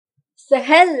So,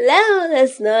 hello,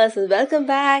 listeners, and welcome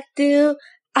back to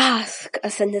Ask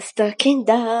a Sinister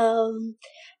Kingdom.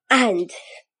 And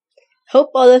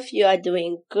hope all of you are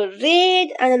doing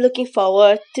great and are looking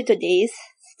forward to today's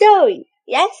story.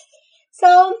 Yes?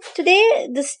 So, today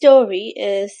the story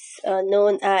is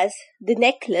known as The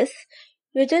Necklace,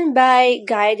 written by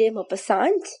Guy de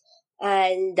Maupassant.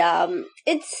 And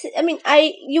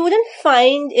you wouldn't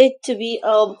find it to be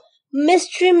a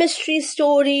mystery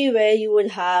story where you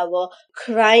would have a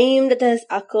crime that has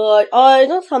occurred,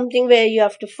 or something where you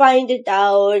have to find it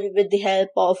out with the help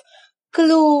of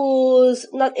clues.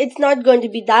 Not It's not going to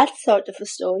be that sort of a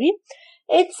story.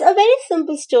 It's a very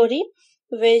simple story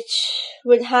which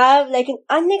would have like an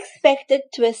unexpected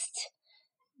twist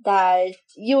that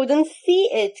you wouldn't see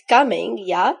it coming,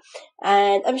 yeah.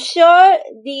 And I'm sure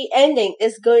the ending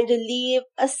is going to leave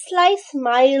a slight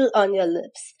smile on your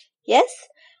lips. Yes?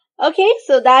 Okay,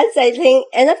 so that's, I think,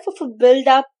 enough of a build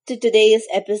up to today's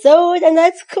episode, and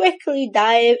let's quickly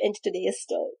dive into today's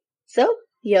story. So,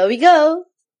 here we go.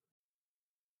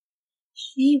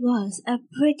 She was a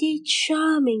pretty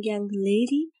charming young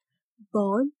lady,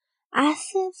 born as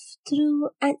if through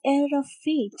an error of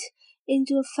fate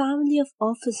into a family of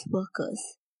office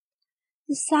workers.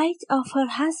 The sight of her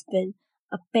husband,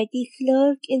 a petty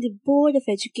clerk in the Board of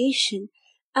Education,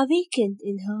 awakened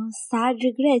in her sad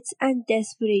regrets and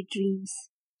desperate dreams.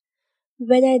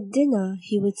 When at dinner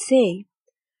he would say,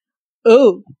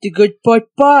 "Oh, the good pot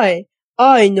pie!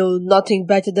 I know nothing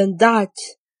better than that."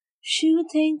 She would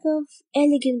think of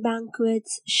elegant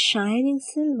banquets, shining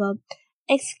silver,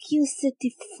 exquisite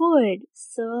food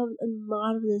served on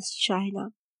marvelous china.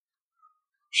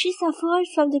 She suffered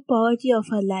from the poverty of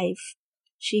her life.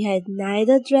 She had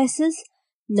neither dresses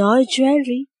nor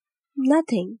jewelry,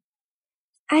 nothing.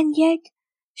 And yet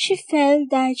she felt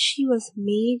that she was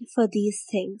made for these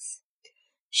things.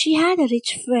 She had a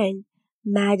rich friend,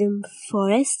 Madame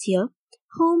Forestier,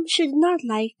 whom she did not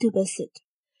like to visit.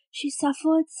 She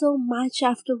suffered so much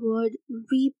afterward,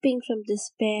 weeping from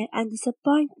despair and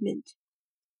disappointment.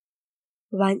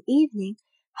 One evening,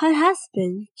 her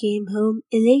husband came home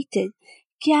elated,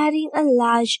 carrying a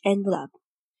large envelope.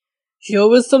 "Here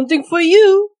was something for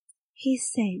you," he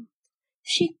said.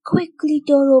 She quickly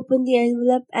tore open the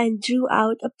envelope and drew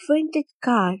out a printed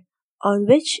card on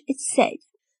which it said,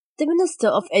 "The Minister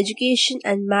of Education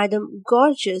and Madame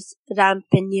Gorgeous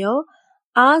Rampenier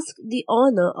ask the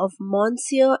honour of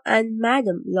Monsieur and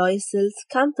Madame Loisel's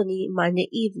company Monday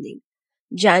evening,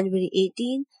 January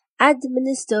 18, at the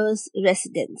Minister's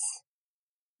residence."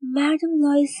 Madame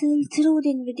Loisel threw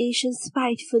the invitation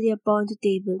spitefully upon the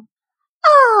table.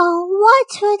 "Oh,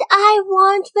 what would I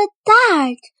want with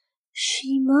that?"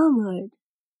 she murmured.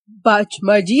 "But,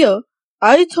 my dear,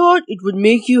 I thought it would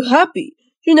make you happy.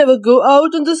 You never go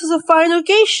out, and this is a fine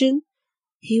occasion."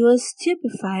 He was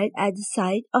stupefied at the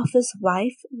sight of his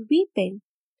wife weeping.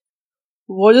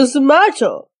 "What is the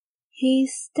matter?" he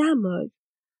stammered.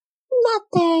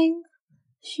 "Nothing,"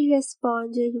 she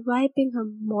responded, wiping her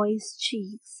moist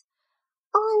cheeks.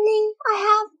 "Only I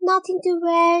have nothing to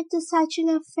wear to such an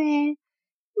affair.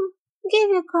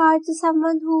 Give your card to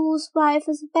someone whose wife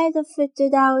is better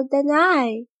fitted out than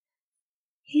I."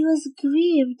 He was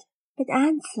grieved, but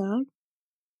answered,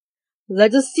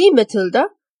 "Let us see, Matilda.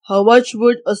 How much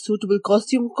would a suitable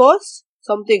costume cost?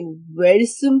 Something very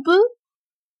simple?"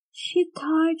 She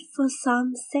thought for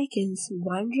some seconds,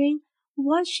 wondering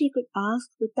what she could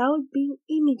ask without being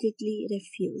immediately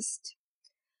refused.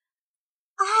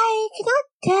 "I cannot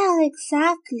tell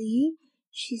exactly,"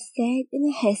 she said in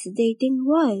a hesitating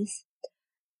voice.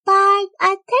 "But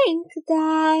I think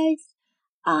that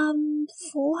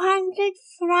 400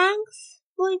 francs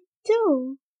would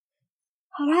do."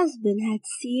 Her husband had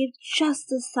saved just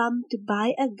the sum to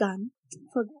buy a gun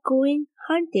for going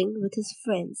hunting with his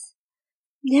friends.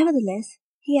 Nevertheless,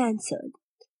 he answered,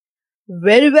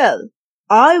 "Very well,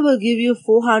 I will give you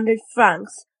 400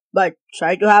 francs, but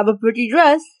try to have a pretty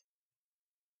dress."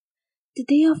 The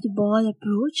day of the ball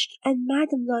approached, and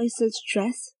Madame Loisel's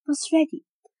dress was ready.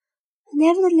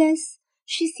 Nevertheless,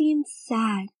 she seemed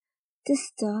sad,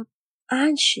 disturbed,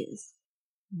 anxious.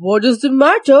 "What is the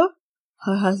matter?"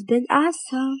 her husband asked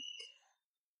her.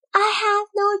 "I have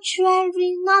no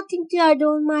jewelry, nothing to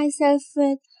adorn myself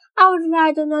with. I would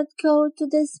rather not go to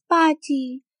this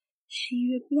party,"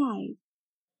 she replied.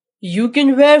 "You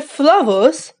can wear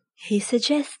flowers," he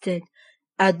suggested.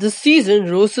 "At this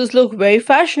season, roses look very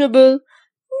fashionable."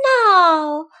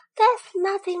 "No, there's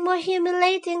nothing more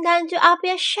humiliating than to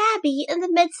appear shabby in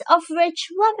the midst of rich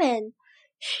women,"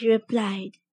 she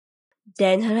replied.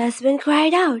 Then her husband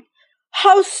cried out,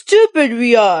 "How stupid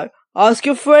we are! Ask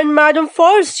your friend Madame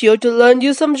Forestier to lend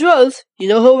you some jewels. You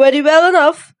know her very well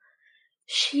enough.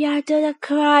 She uttered a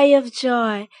cry of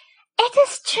joy. It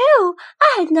is true!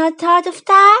 I had not thought of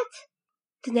that!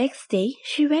 The next day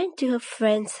she went to her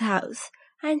friend's house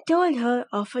and told her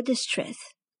of her distress.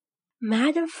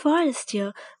 Madame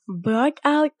Forestier brought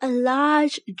out a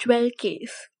large jewel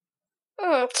case.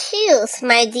 Choose,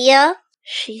 my dear,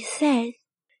 she said.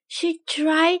 She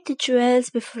tried the jewels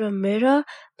before a mirror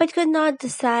but could not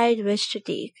decide which to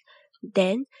take.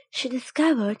 Then she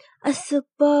discovered a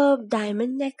superb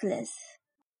diamond necklace.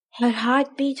 Her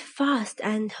heart beat fast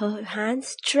and her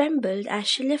hands trembled as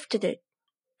she lifted it.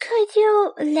 Could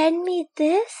you lend me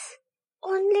this?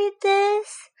 Only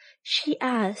this? She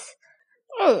asked.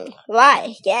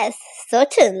 Why, yes,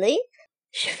 certainly.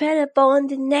 She fell upon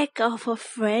the neck of her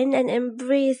friend and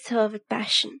embraced her with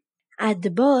passion. At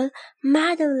the ball,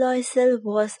 Madame Loisel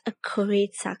was a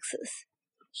great success.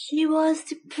 She was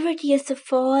the prettiest of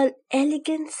all,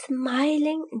 elegant,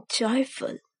 smiling, and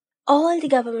joyful. All the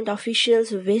government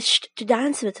officials wished to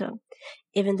dance with her.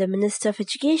 Even the Minister of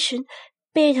Education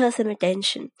paid her some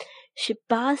attention. She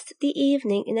passed the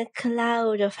evening in a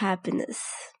cloud of happiness.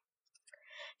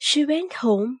 She went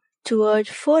home toward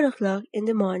 4 o'clock in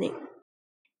the morning.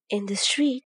 In the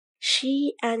street,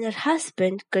 she and her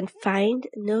husband could find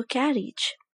no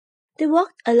carriage. They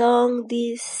walked along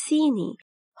the Seine,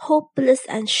 hopeless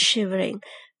and shivering.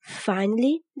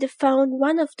 Finally, they found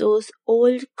one of those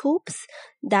old coupes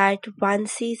that one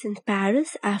sees in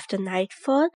Paris after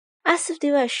nightfall, as if they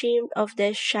were ashamed of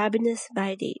their shabbiness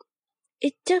by day.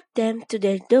 It took them to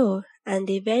their door, and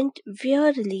they went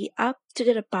wearily up to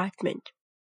their apartment.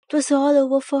 It was all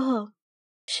over for her.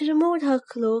 She removed her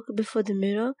cloak before the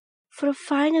mirror for a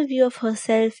final view of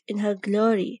herself in her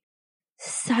glory.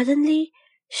 Suddenly,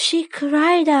 she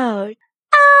cried out,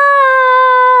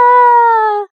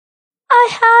 "Ah! I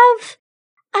have,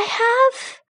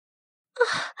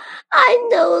 I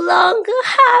no longer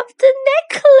have the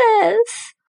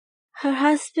necklace!" Her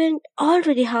husband,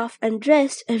 already half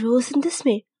undressed, arose in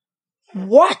dismay.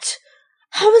 What?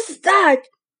 How is that?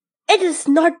 It is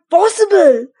not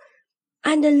possible!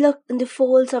 And they looked in the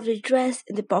folds of the dress,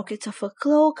 in the pockets of her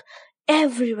cloak,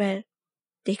 everywhere.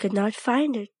 They could not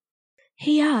find it.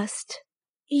 He asked,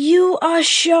 You are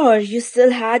sure you still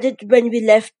had it when we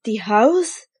left the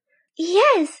house?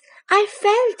 Yes, I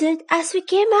felt it as we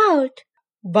came out.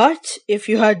 But if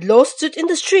you had lost it in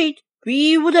the street,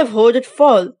 we would have heard it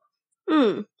fall.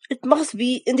 It must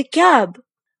be in the cab.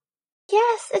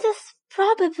 Yes, it is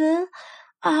probable.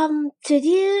 Did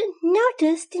you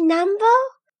notice the number?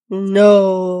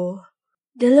 No.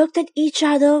 They looked at each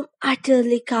other,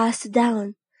 utterly cast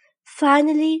down.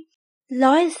 Finally,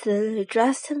 Loisel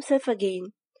dressed himself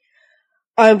again.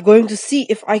 I am going to see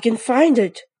if I can find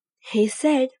it, he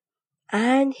said,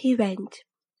 and he went.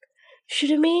 She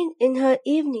remained in her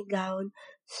evening gown,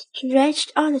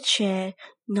 stretched on a chair,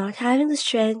 not having the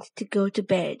strength to go to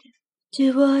bed.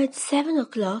 Towards 7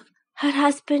 o'clock, her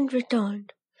husband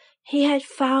returned. He had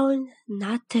found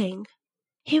nothing.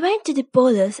 He went to the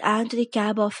police and to the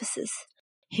cab offices.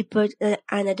 He put an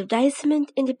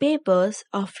advertisement in the papers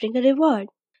offering a reward.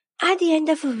 At the end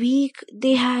of a week,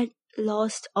 they had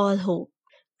lost all hope,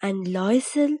 and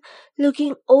Loisel,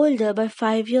 looking older by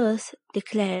 5 years,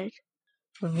 declared,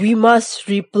 We must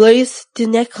replace the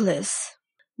necklace.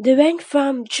 They went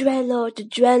from jeweler to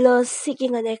jeweler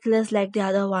seeking a necklace like the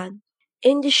other one.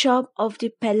 In the shop of the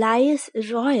Palais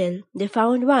Royal, they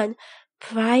found one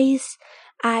priced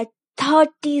at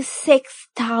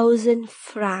 36,000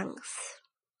 francs.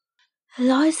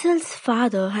 Loisel's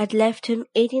father had left him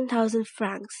 18,000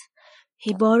 francs.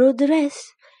 He borrowed the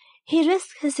rest. He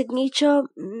risked his signature,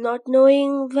 not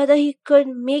knowing whether he could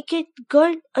make it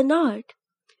good or not.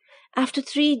 After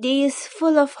 3 days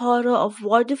full of horror of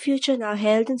what the future now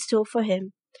held in store for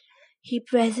him, he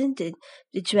presented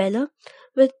the jeweler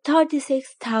with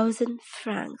 36,000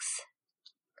 francs.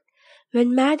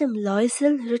 When Madame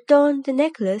Loisel returned the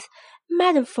necklace,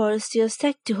 Madame Forestier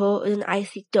said to her in an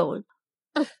icy tone,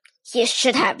 You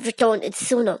should have returned it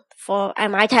sooner, for I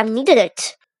might have needed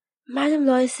it. Madame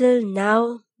Loisel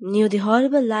now knew the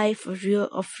horrible life of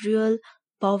real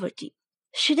poverty.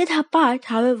 She did her part,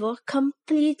 however,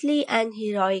 completely and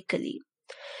heroically.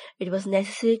 It was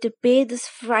necessary to pay this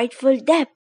frightful debt.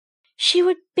 She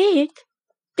would pay it.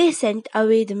 They sent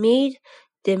away the maid.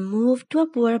 They moved to a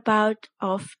poor part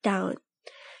of town.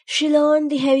 She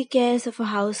learned the heavy cares of a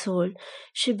household.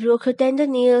 She broke her tender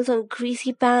nails on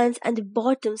greasy pans and the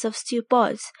bottoms of stew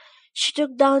pots. She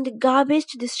took down the garbage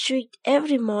to the street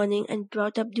every morning and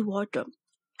brought up the water.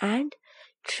 And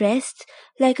Dressed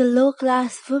like a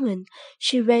low-class woman,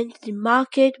 she went to the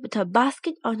market with her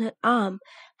basket on her arm,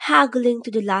 haggling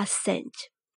to the last cent.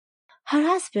 Her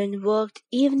husband worked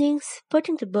evenings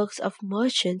putting the books of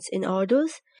merchants in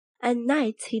orders, and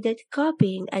nights he did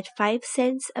copying at 5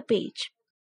 cents a page.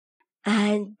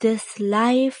 And this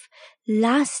life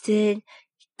lasted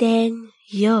 10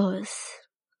 years.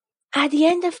 At the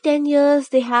end of 10 years,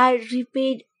 they had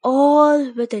repaid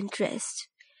all with interest.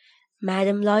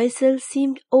 Madame Loisel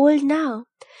seemed old now.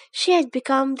 She had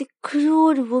become the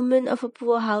crude woman of a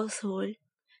poor household.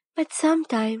 But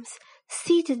sometimes,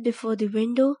 seated before the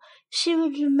window, she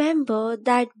would remember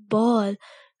that ball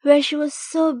where she was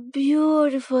so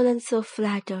beautiful and so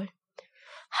flattered.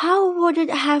 How would it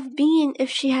have been if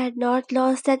she had not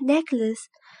lost that necklace?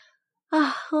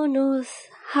 Ah, who knows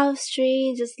how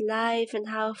strange is life and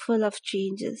how full of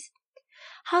changes.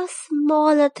 How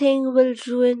small a thing will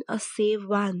ruin or save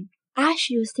one. As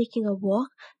she was taking a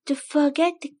walk to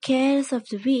forget the cares of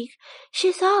the week,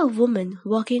 she saw a woman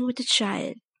walking with a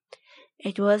child.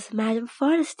 It was Madame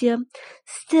Forestier,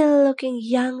 still looking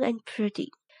young and pretty.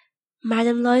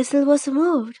 Madame Loisel was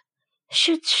moved.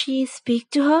 Should she speak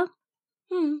to her?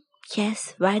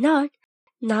 Yes, why not?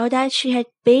 Now that she had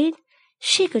paid,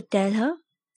 she could tell her.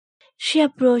 She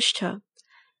approached her.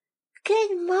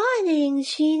 Good morning,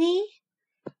 Jeanie.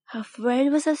 Her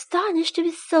friend was astonished to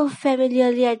be so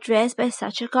familiarly addressed by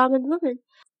such a common woman.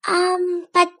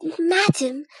 But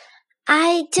madam,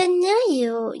 I don't know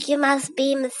you. You must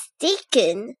be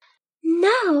mistaken.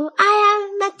 No, I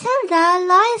am Matilda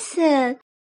Loisel.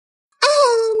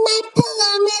 Oh, my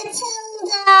pillow,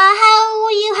 Matilda, how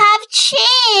you have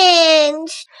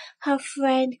changed! Her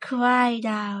friend cried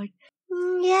out.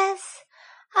 Yes,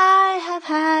 I have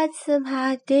had some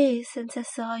hard days since I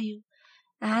saw you,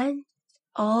 and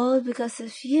all because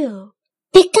of you.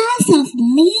 Because of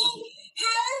me?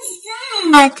 How's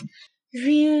that?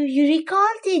 You recall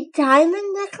the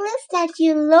diamond necklace that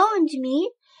you loaned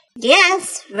me?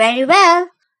 Yes, very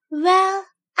well. Well,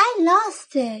 I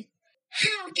lost it.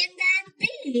 How can that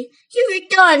be? You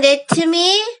returned it to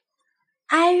me.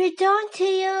 I returned to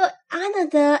you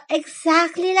another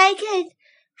exactly like it,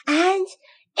 and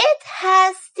it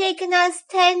has taken us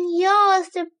 10 years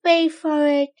to pay for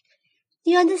it.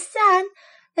 You understand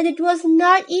that it was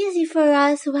not easy for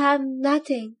us who have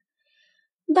nothing.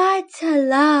 But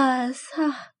alas,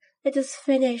 it is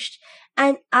finished,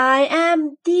 and I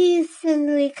am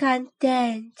decently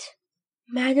content.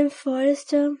 Madame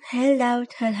Forrester held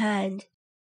out her hand.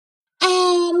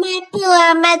 Oh, my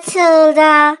poor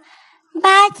Matilda.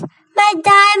 But my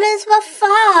diamonds were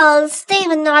false. They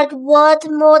were not worth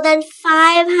more than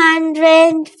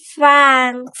 500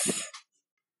 francs.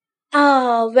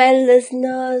 Well,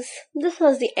 listeners, this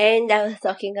was the end I was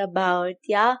talking about,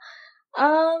 yeah?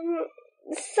 Um,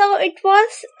 so it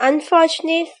was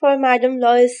unfortunate for Madame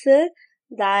Loisel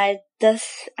that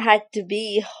this had to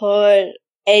be her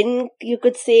end, you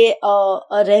could say, a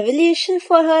revelation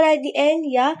for her at the end,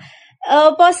 yeah.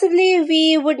 Possibly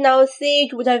we would now say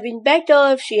it would have been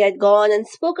better if she had gone and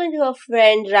spoken to her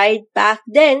friend right back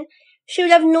then. She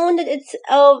would have known that it's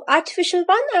a artificial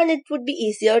one and it would be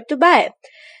easier to buy.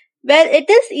 Well, it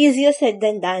is easier said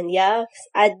than done, yeah.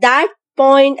 At that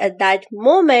point, at that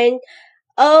moment,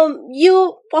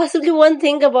 you possibly won't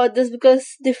think about this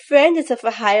because the friend is of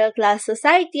a higher class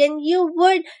society and you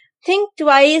would think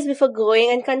twice before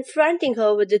going and confronting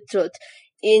her with the truth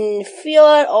in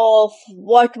fear of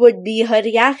what would be her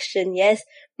reaction. Yes,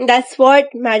 that's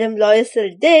what Madame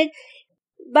Loisel did.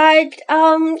 But,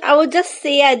 I would just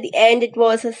say at the end it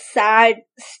was a sad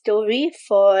story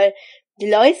for the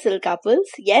Loisel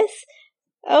couples. Yes.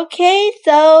 Okay,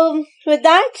 so with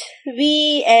that,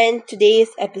 we end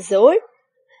today's episode.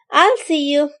 I'll see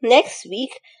you next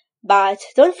week, but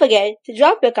don't forget to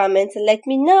drop your comments and let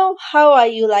me know how are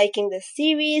you liking this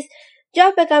series.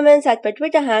 Drop your comments at my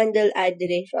Twitter handle at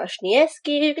 @RoshniSK.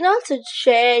 You can also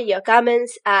share your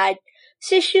comments at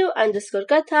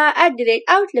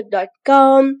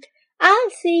shishu_katha@outlook.com. I'll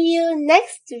see you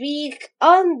next week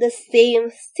on the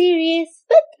same series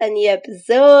with a new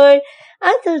episode.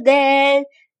 Until then,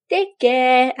 take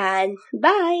care and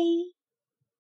bye.